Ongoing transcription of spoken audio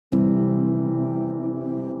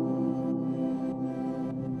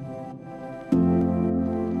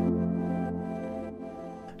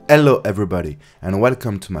Hello everybody, and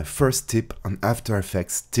welcome to my first tip on After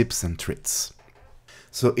Effects tips and tricks.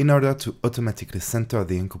 So in order to automatically center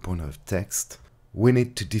the anchor point of text, we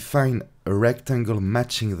need to define a rectangle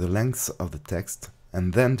matching the length of the text,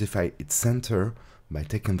 and then define its center by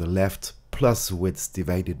taking the left plus the width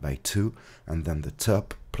divided by 2, and then the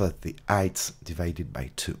top plus the height divided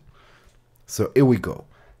by 2. So here we go.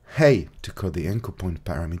 A to code the anchor point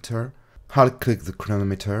parameter, I'll click the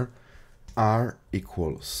chronometer, R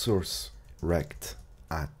equals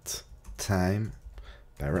sourceRectAtTime,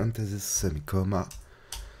 parenthesis, semicolon,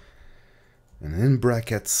 and in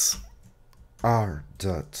brackets,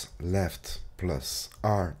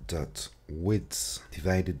 R.left+R.width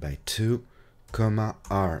divided by 2, comma,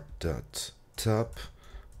 R.top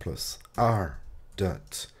plus R.height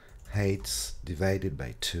divided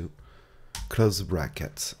by 2, close the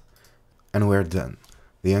bracket, and we're done.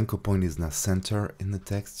 The anchor point is now centered in the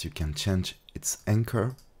text. You can change its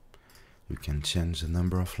anchor, you can change the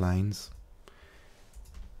number of lines,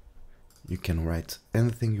 you can write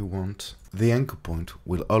anything you want. The anchor point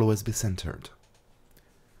will always be centered.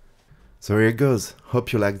 So here it goes.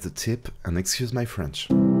 Hope you liked the tip, and excuse my French.